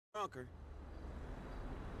drunker.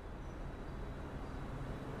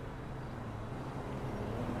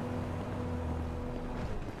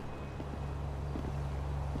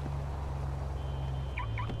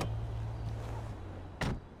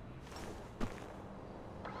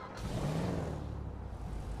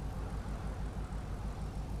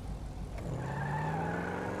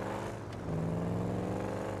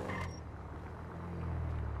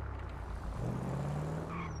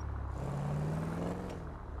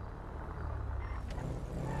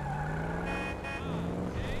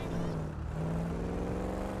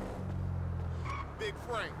 Big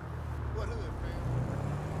Frank. What hood, man?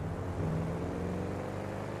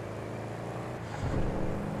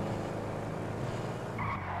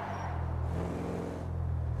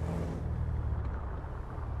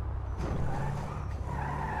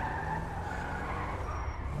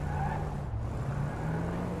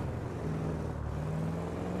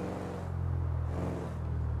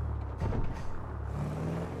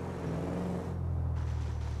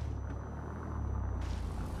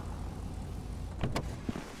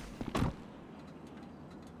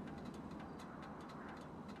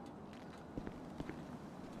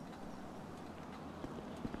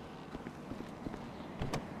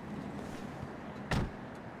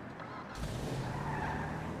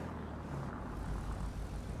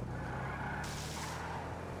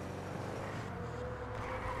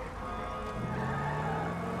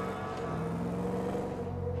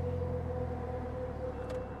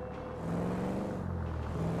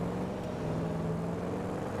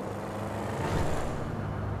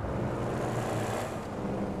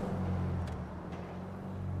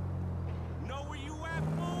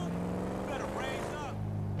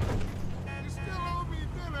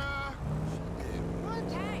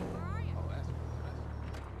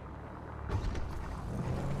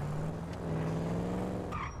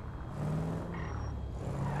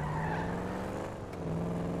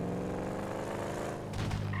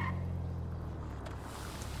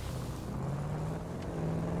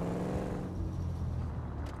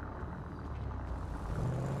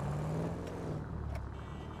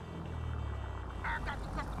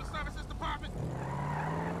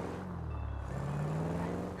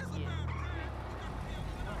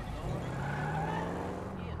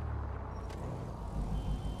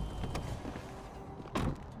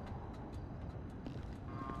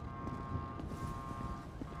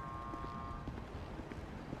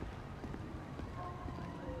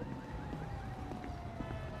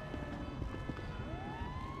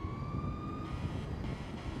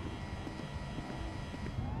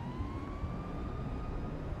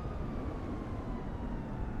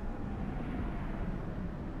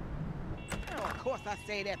 Of course I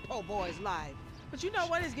say that po' boy's life. But you know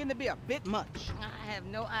what? It's getting to be a bit much. I have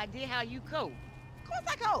no idea how you cope. Of course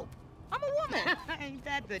I cope. I'm a woman. Ain't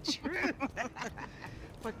that the truth?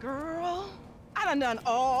 But girl, I done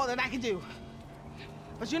all that I can do.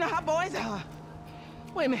 But you know how boys are.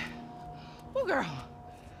 Wait a minute. Oh, girl.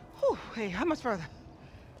 Whew, hey, how much further?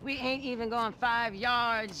 We ain't even gone 5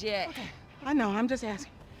 yards yet. Okay, I know, I'm just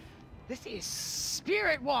asking. This is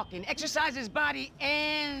spirit walking. Exercises body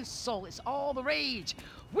and soul. It's all the rage.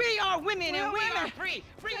 We are women and we are free.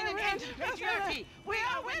 Bringing an end to the patriarchy. We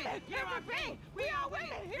are women. Here are free. We are women.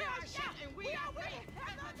 Here are shout. And we are women.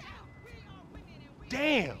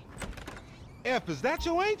 Damn! F, is that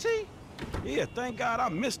your auntie? Yeah, thank God I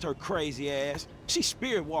missed her crazy ass. She's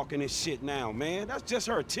spirit walking this shit now, man. That's just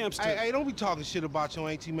her attempts to... Hey, don't be talking shit about your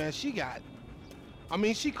auntie, man. She got... I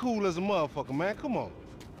mean, she cool as a motherfucker, man. Come on.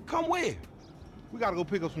 Come where? We gotta go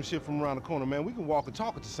pick up some shit from around the corner, man. We can walk and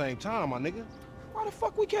talk at the same time, my nigga. Why the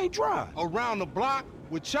fuck we can't drive? Around the block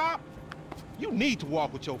with Chop? You need to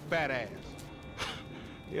walk with your fat ass.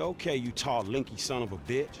 Yeah, okay, you tall, linky son of a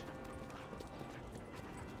bitch.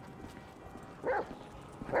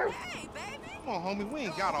 Hey, baby! Come on, homie. We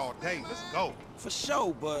ain't got all day. Let's go. For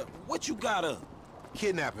sure, but what you got up?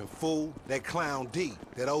 Kidnapping, fool. That clown D.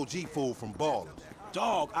 That OG fool from Ballers.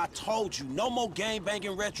 Dog, I told you, no more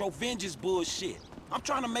gang-banging retro vengeance bullshit. I'm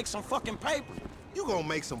trying to make some fucking paper. You gonna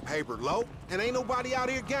make some paper, low, and ain't nobody out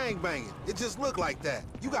here gang-banging. It just look like that.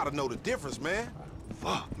 You gotta know the difference, man.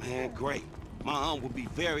 Fuck, man, great. My aunt would be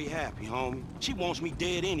very happy, homie. She wants me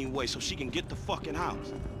dead anyway so she can get the fucking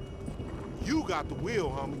house. You got the wheel,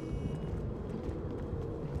 homie.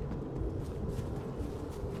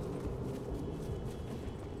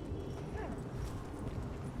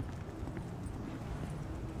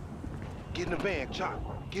 Get in the van,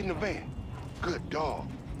 Chop. Get in the van. Good dog.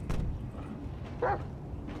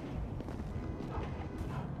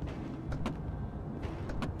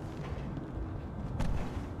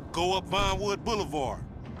 Go up Vinewood Boulevard.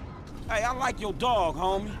 Hey, I like your dog,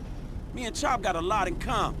 homie. Me and Chop got a lot in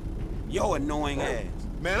common. Yo annoying ass.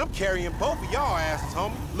 Man, I'm carrying both of y'all asses,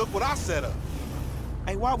 homie. Look what I set up.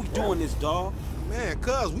 Hey, why we doing this, dawg? Man,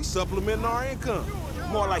 cuz we supplementing our income.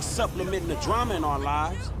 More like supplementing the drama in our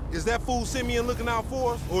lives. Is that fool Simeon looking out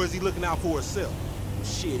for us, or is he looking out for himself?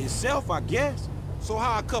 Shit, himself, I guess. So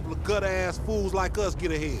how a couple of gutter-ass fools like us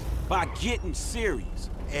get ahead? By getting serious.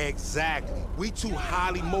 Exactly. We two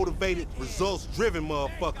highly motivated, results-driven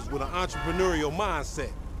motherfuckers with an entrepreneurial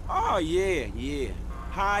mindset. Oh, yeah.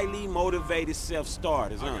 Highly motivated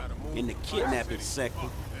self-starters, huh? In the kidnapping sector.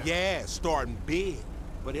 Yeah, starting big.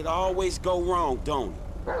 But it always go wrong, don't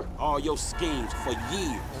it? All your schemes for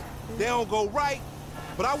years. They don't go right,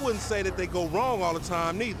 but I wouldn't say that they go wrong all the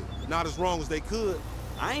time neither. Not as wrong as they could.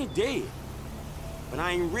 I ain't dead, but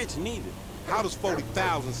I ain't rich neither. How does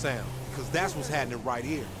 40,000 sound? Because that's what's happening right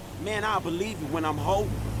here. Man, I'll believe you when I'm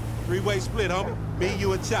holding. Three-way split, homie. Me,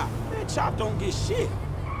 you, and Chop. Man, Chop don't get shit.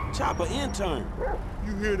 Chop an intern.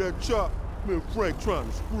 You hear that, Chop? Me and Frank trying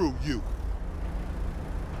to screw you.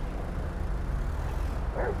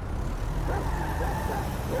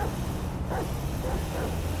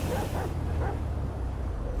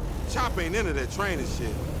 Chop ain't into that training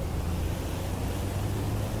shit.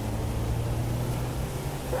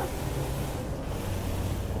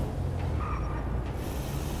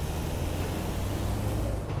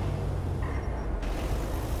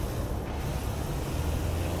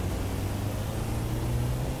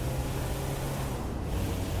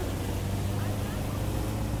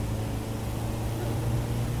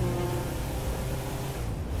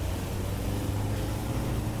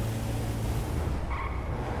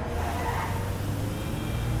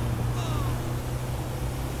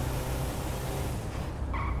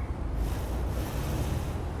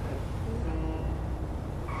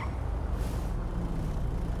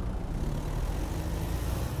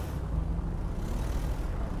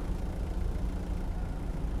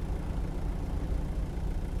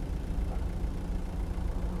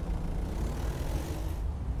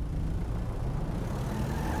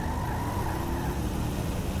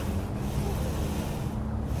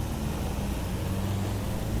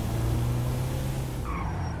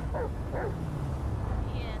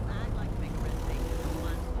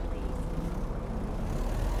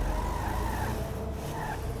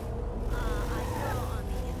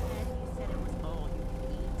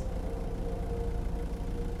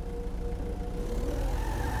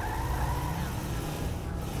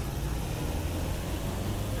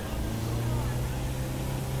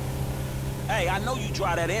 Hey, I know you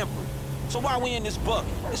drive that Emperor. So why we in this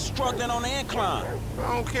bucket? It's struggling on the incline.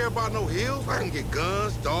 I don't care about no hills. I can get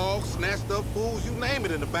guns, dogs, snatched up fools, you name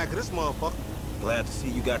it in the back of this motherfucker. Glad to see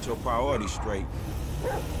you got your priorities straight.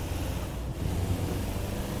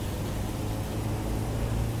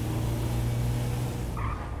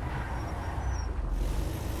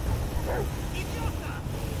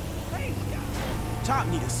 Top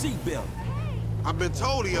need a seatbelt. I've been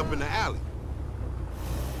told he up in the alley.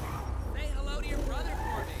 Say hello to your brother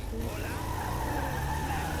for me.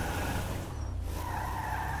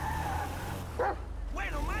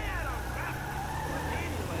 Bueno, my I don't rap.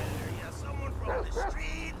 Anyway, yeah, someone from the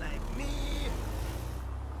street like me.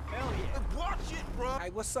 Hell yeah. Watch it, bro.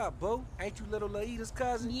 Hey, what's up, boo? Ain't you little Laida's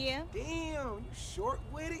cousin? Yeah. Damn, you short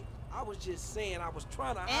with it? I was just saying I was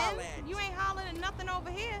trying to holler at And you ain't hollering at nothing over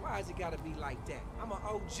here. Why is it gotta be like that? I'm an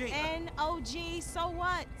OG. And OG, so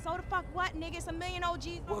what? So the fuck what, nigga? It's a million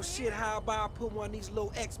OGs. Well, over shit, here. how about I put one of these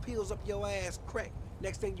little X pills up your ass crack?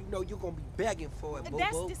 Next thing you know, you're gonna be begging for it, boo-boo.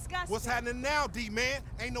 That's disgusting. What's happening now, D-man?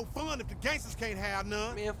 Ain't no fun if the gangsters can't have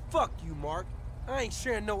none. Man, fuck you, Mark. I ain't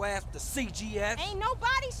sharing no ass with the CGS. Ain't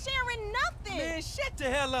nobody sharing nothing. Man, shut the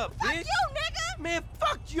hell up, fuck bitch. you, nigga. Man,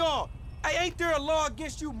 fuck y'all. Hey, ain't there a law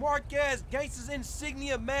against you mark-ass gangsters,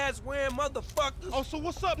 insignia, mask-wearing motherfuckers? Oh, so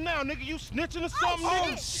what's up now, nigga? You snitching or something,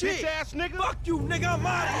 nigga? shit. Bitch-ass nigga. Fuck you, nigga. I'm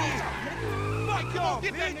out of here. Fuck Come y'all, on,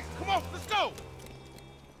 get that bitch. nigga. Come on, let's go.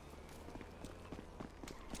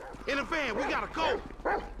 In the van, we gotta go.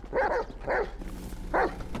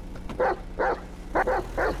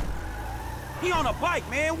 He on a bike,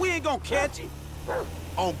 man. We ain't gonna catch him.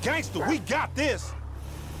 On gangster, we got this.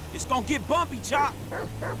 It's gonna get bumpy, Chop.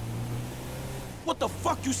 What the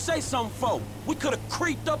fuck you say something for? We could've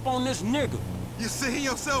creeped up on this nigga. You see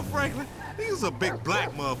yourself, Franklin? He's a big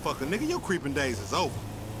black motherfucker, nigga. Your creeping days is over.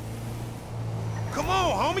 Come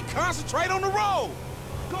on, homie. Concentrate on the road.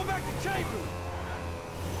 Go back to Chambers.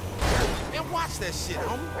 And watch that shit,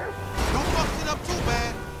 homie. Don't fuck shit up too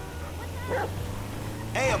bad.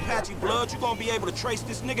 Hey, Apache Blood, you gonna be able to trace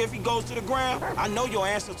this nigga if he goes to the ground? I know your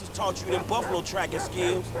ancestors taught you them buffalo tracking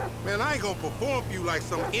skills. Man, I ain't gonna perform for you like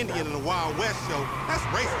some Indian in a Wild West show. That's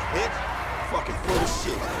racist, bitch. Fucking full of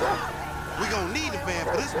shit. We gonna need a van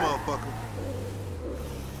for this motherfucker.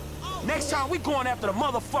 Next time, we going after the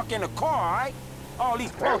motherfucker in the car, all right? All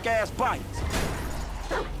these punk-ass bites.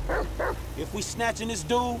 If we snatching this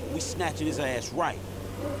dude, we snatching his ass right.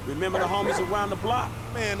 Remember the homies around the block?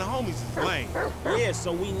 Man, the homies is lame. Yeah,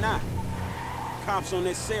 so we not. Cops on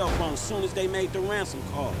their cell phone soon as they made the ransom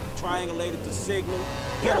call. Triangulated the signal.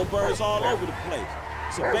 Yellow birds all over the place.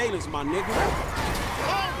 Surveillance, my nigga.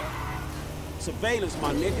 Surveillance,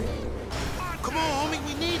 my nigga. Come on, homie,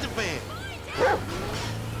 we need the van.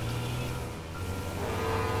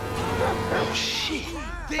 Oh, shit.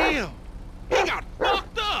 Damn. He got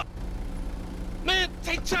fucked up. Man,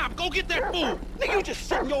 take Chop. Go get that fool. Nigga, you just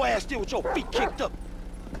sitting your ass there with your feet kicked up.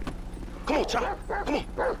 Come on, Chop. Come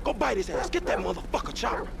on. Go bite his ass. Get that motherfucker,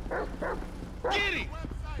 Chop. Get him.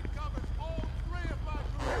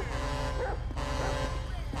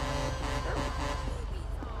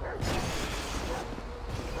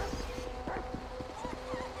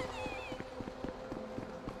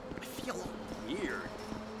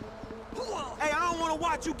 Hey, I don't want to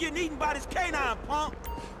watch you getting eaten by this canine, punk.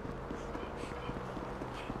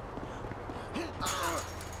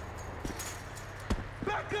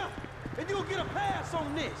 Back up, and you'll get a pass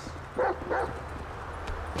on this.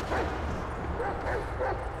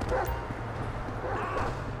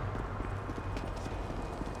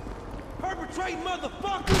 Perpetrate,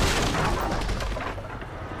 motherfucker!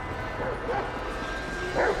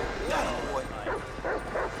 That boy.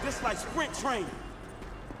 This like sprint training.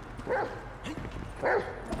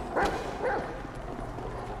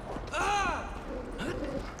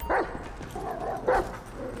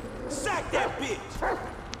 Sack that bitch!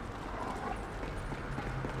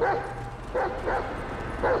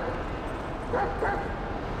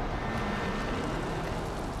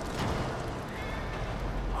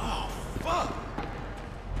 Oh, fuck!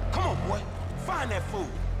 Come on, boy. Find that fool.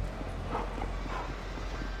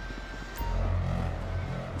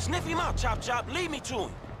 Sniff him out, Chop Chop. Lead me to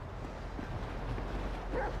him.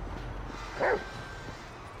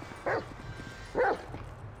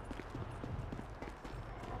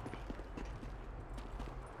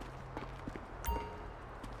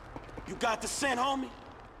 You got the scent, homie?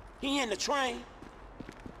 He in the train.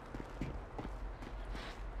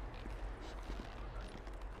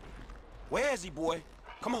 Where is he, boy?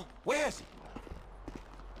 Come on, where is he?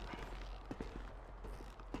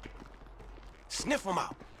 Sniff him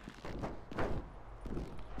out.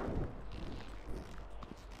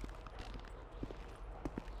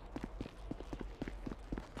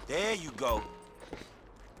 There you go.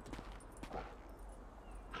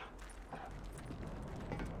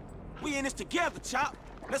 We in this together, Chop.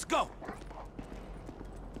 Let's go.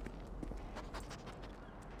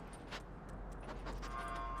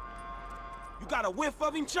 You got a whiff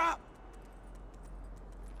of him, Chop?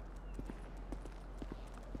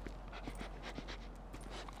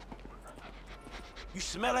 You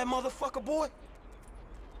smell that motherfucker, boy?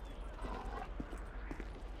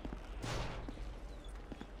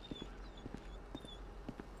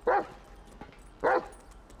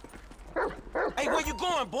 Hey, where you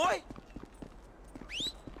going, boy?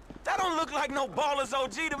 That don't look like no baller's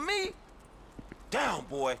OG to me. Down,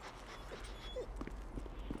 boy.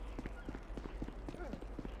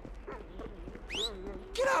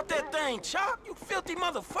 Get out that thing, Chop, you filthy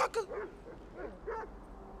motherfucker.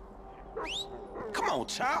 Come on,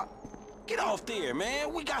 Chop. Get off there,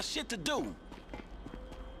 man. We got shit to do.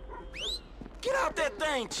 Get out that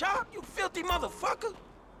thing, Chop, you filthy motherfucker.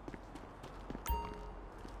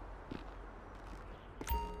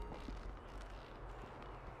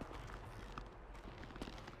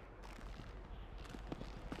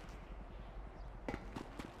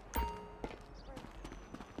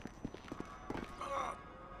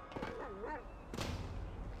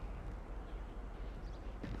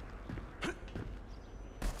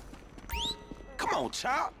 Come on,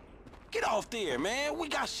 Chop. Get off there, man. We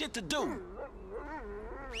got shit to do.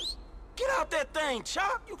 Get out that thing,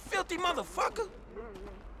 Chop, you filthy motherfucker.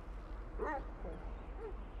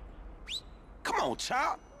 Come on,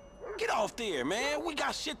 Chop. Get off there, man. We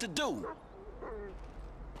got shit to do.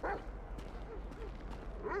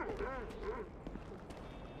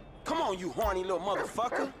 Come on, you horny little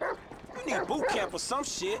motherfucker. You need boot camp or some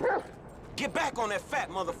shit. Get back on that fat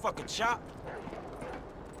motherfucker, Chop.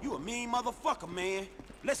 You a mean motherfucker, man.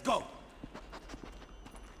 Let's go.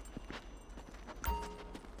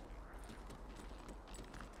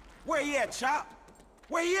 Where he at, Chop?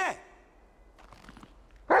 Where he at?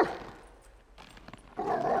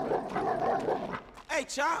 Hey,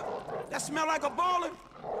 Chop, that smell like a baller?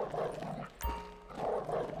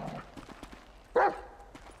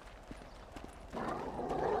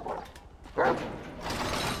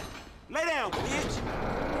 Lay down, bitch.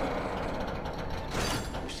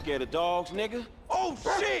 You scared of dogs, nigga? Oh,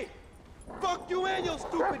 shit! Fuck you and your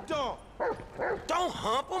stupid dog! Don't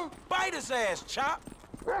hump him. Bite his ass, Chop.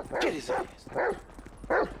 Get his ass.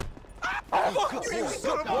 Fuck you, you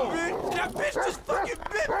son of a bitch! That bitch just fucking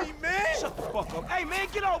bit me, man! Shut the fuck up. Hey, man,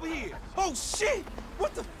 get over here. Oh, shit!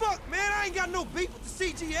 What the fuck, man? I ain't got no beef with the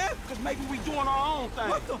CGF. Cause maybe we doing our own thing.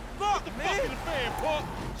 What the fuck, man? Fuck in the fan, punk.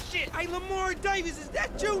 Shit, hey, Lamar Davis, is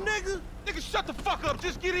that you, nigga? Nigga, shut the fuck up.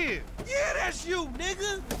 Just get in. Yeah, that's you,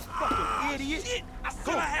 nigga. Fucking idiot. Shit, I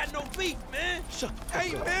said I had no beef, man. Shut the fuck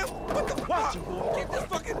Hey, up. man, what the Watch fuck? him, boy. Get this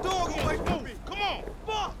fucking dog away from me. Come on.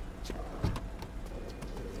 Fuck!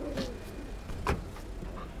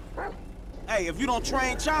 Hey, if you don't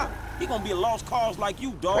train Chop, he gonna be a lost cause like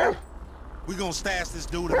you, dog. We gonna stash this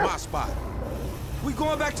dude in my spot. We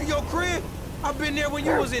going back to your crib? I've been there when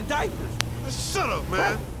you was in diapers. Shut up,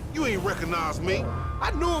 man. You ain't recognize me.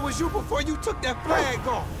 I knew it was you before you took that flag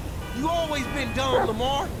off. You always been dumb,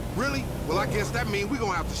 Lamar. Really? Well, I guess that means we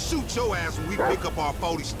gonna have to shoot your ass when we pick up our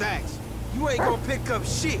 40 stacks. You ain't gonna pick up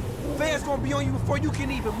shit. Fans gonna be on you before you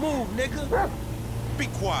can even move, nigga. Be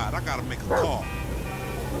quiet. I gotta make a call.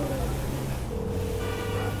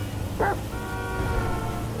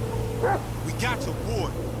 We got your boy.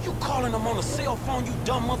 You calling them on a cell phone, you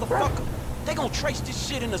dumb motherfucker? They gonna trace this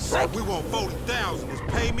shit in a second. We want 40,000. Just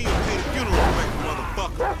pay me or pay the funeral director,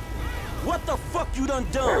 motherfucker. What the fuck you done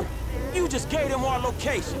done? You just gave them our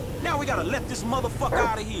location. Now we gotta let this motherfucker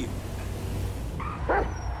out of here.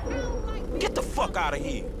 Get the fuck out of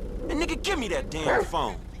here. And nigga, give me that damn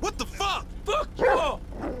phone. What the fuck? Fuck y'all.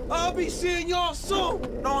 I'll be seeing y'all soon.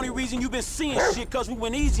 The only reason you been seeing shit cause we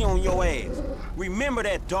went easy on your ass. Remember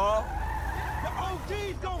that, dog. The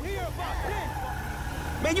OG's gonna hear about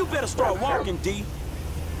this. Man, you better start walking, D.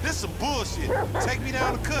 This some bullshit. Take me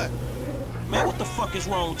down the cut. Man, what the fuck is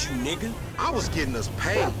wrong with you, nigga? I was getting us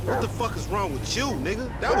paid. What the fuck is wrong with you,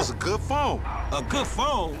 nigga? That was a good phone. A good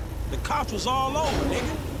phone? The cops was all over,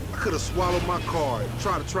 nigga. I could have swallowed my card.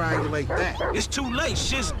 Try to triangulate that. It's too late,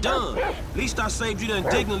 shit's done. At least I saved you the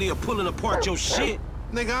indignity of pulling apart your shit.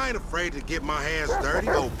 Nigga, I ain't afraid to get my hands dirty,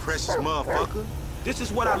 old precious motherfucker. This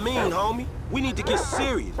is what I mean, homie. We need to get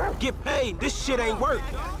serious. Get paid. This shit ain't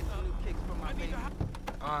working.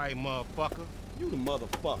 All right, motherfucker. You the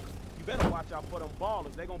motherfucker. You better watch out for them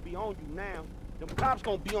ballers. They gonna be on you now. Them cops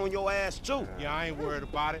gonna be on your ass, too. Yeah, I ain't worried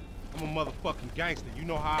about it. I'm a motherfucking gangster. You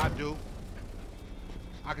know how I do.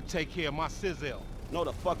 I can take care of my sizzle. No,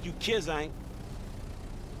 the fuck you kids ain't.